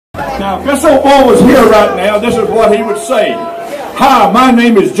Now, if this old boy was here right now, this is what he would say. Hi, my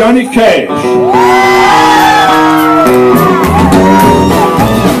name is Johnny Cash. I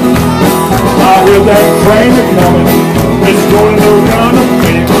hear that train a-coming. It's going to run a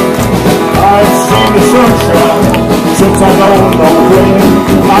bit. I've seen the sunshine since I don't know when.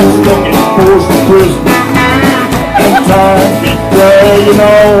 I'm stuck in Folsom prison, and time keeps dragging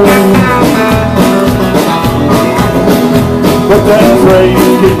on. But that train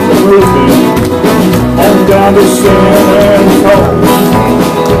keeps moving on down to San Antonio.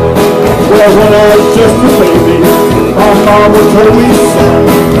 Well, when I was just a baby, my mama told me, son,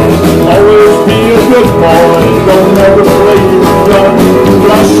 always be a good boy and don't ever play with gun.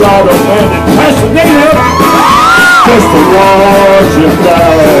 But I shot a man in Pasadena just to watch him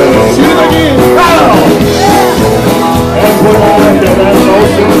die. Shoot him again. And when I hear that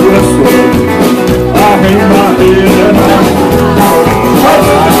lonesome whistle, I hang my head and I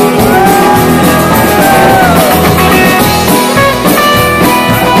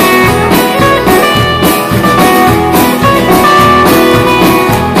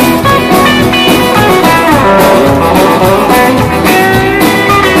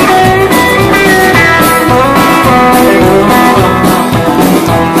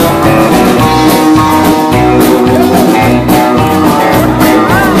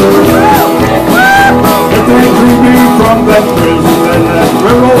that prison and that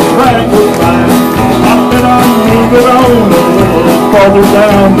railroad track was fine. I bet I'd move it on a little farther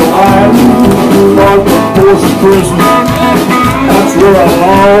down the line. From the Folsom prison, that's where I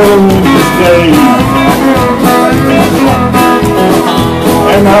long to stay.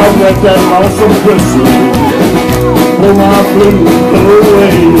 And I'll let that lonesome whistle pull my blues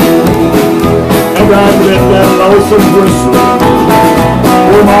away. And I'll let that lonesome whistle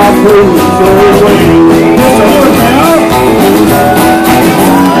pull my blues away.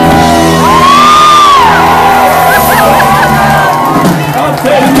 I'll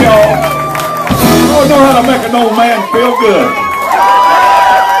tell you, y'all, I don't know how to make an old man feel good.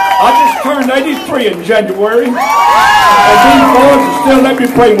 I just turned 83 in January, and these boys still let me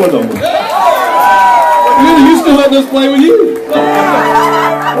play with them. You still letting us play with you?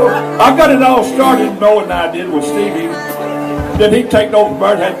 I got it all started, knowing I did with Stevie. Then he taken over.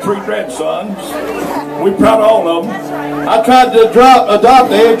 Bert had 3 grandsons. We proud of all of them. I tried to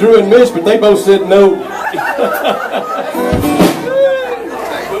adopt Andrew and Mitch, but they both said no.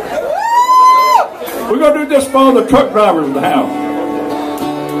 We're going to do this for the truck drivers in the house.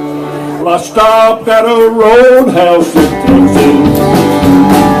 Well, I stopped at a roadhouse in Texas,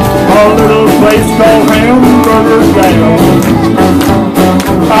 a little place called Hamburger Town.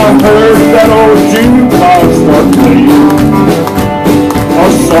 I heard that old jukebox start playing a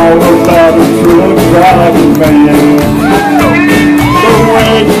song about a truck driving man. The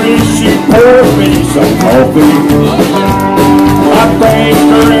waitress, she poured me some coffee. I thanked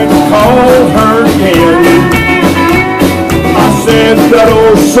her and called her again. I said that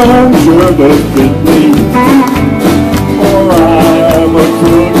old song sure does fit me.